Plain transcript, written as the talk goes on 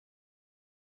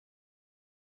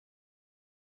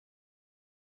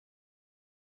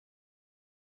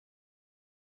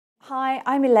Hi,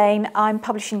 I'm Elaine. I'm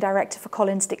Publishing Director for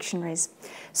Collins Dictionaries.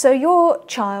 So your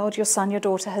child, your son, your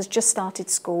daughter has just started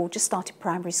school, just started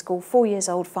primary school, 4 years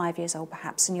old, 5 years old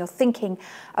perhaps, and you're thinking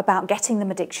about getting them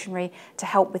a dictionary to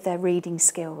help with their reading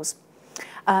skills.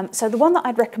 So the one that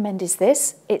I'd recommend is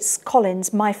this. It's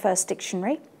Collins' My First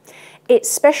Dictionary. It's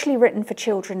specially written for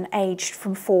children aged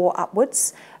from 4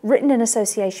 upwards, written in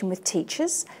association with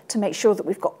teachers to make sure that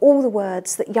we've got all the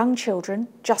words that young children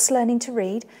just learning to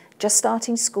read, just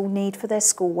starting school need for their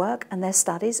schoolwork and their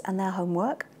studies and their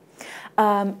homework.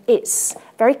 It's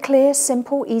very clear,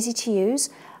 simple, easy to use,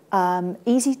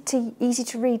 easy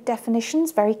to read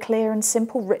definitions, very clear and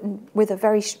simple, written with a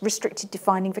very restricted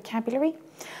defining vocabulary.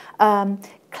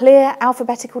 Clear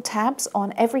alphabetical tabs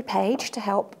on every page to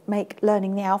help make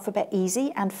learning the alphabet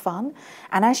easy and fun.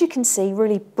 And as you can see,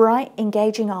 really bright,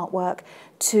 engaging artwork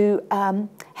to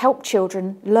help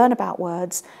children learn about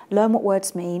words, learn what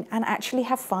words mean, and actually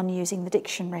have fun using the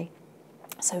dictionary.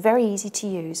 So very easy to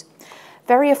use.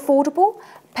 Very affordable,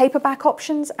 paperback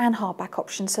options and hardback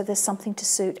options, so there's something to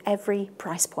suit every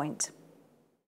price point.